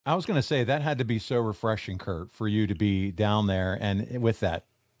I was going to say that had to be so refreshing, Kurt, for you to be down there and with that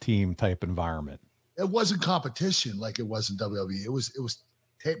team type environment. It wasn't competition like it was in WWE. It was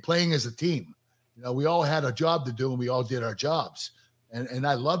playing as a team. You know, we all had a job to do and we all did our jobs. And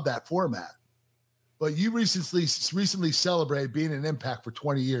I love that format. But you recently celebrated being in Impact for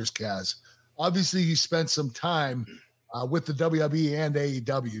 20 years, Kaz. Obviously, you spent some time with the WWE and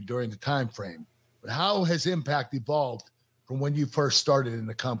AEW during the time frame. But how has Impact evolved from when you first started in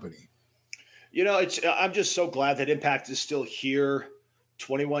the company? You know, I'm just so glad that Impact is still here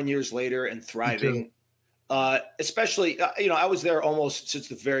 21 years later and thriving. Especially, you know, I was there almost since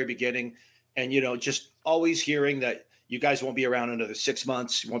the very beginning. And, you know, just always hearing that you guys won't be around another 6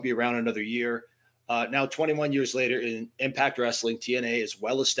 months, you won't be around another year. Now, 21 years later, in Impact Wrestling, TNA is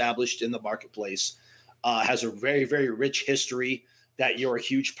well established in the marketplace, has a very, very rich history that you're a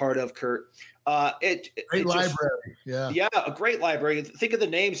huge part of, Kurt. Great library. Yeah, a great library. Think of the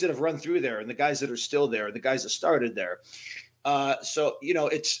names that have run through there and the guys that are still there, the guys that started there. So, you know,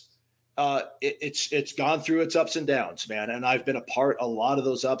 it's gone through its ups and downs, man. And I've been a lot of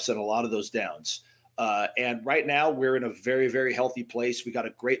those ups and a lot of those downs. And right now we're in a very, very healthy place. We got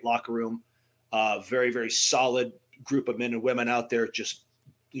a great locker room, very, very solid group of men and women out there, just,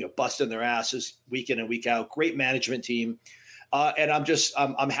 you know, busting their asses week in and week out. Great management team. And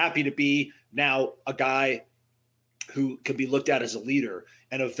I'm happy to be now a guy who can be looked at as a leader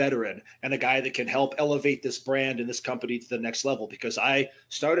and a veteran and a guy that can help elevate this brand and this company to the next level, because I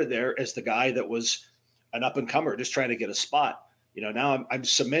started there as the guy that was an up and comer, just trying to get a spot. You know, now I'm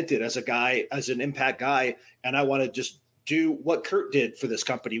cemented as a guy, as an Impact guy, and I want to just do what Kurt did for this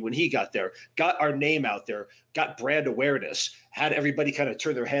company when he got there, got our name out there, got brand awareness, had everybody kind of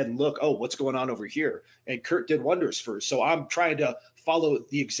turn their head and look, oh, what's going on over here? And Kurt did wonders for us. So I'm trying to follow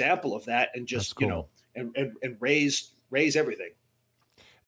the example of that and just, cool. You know, and raise everything.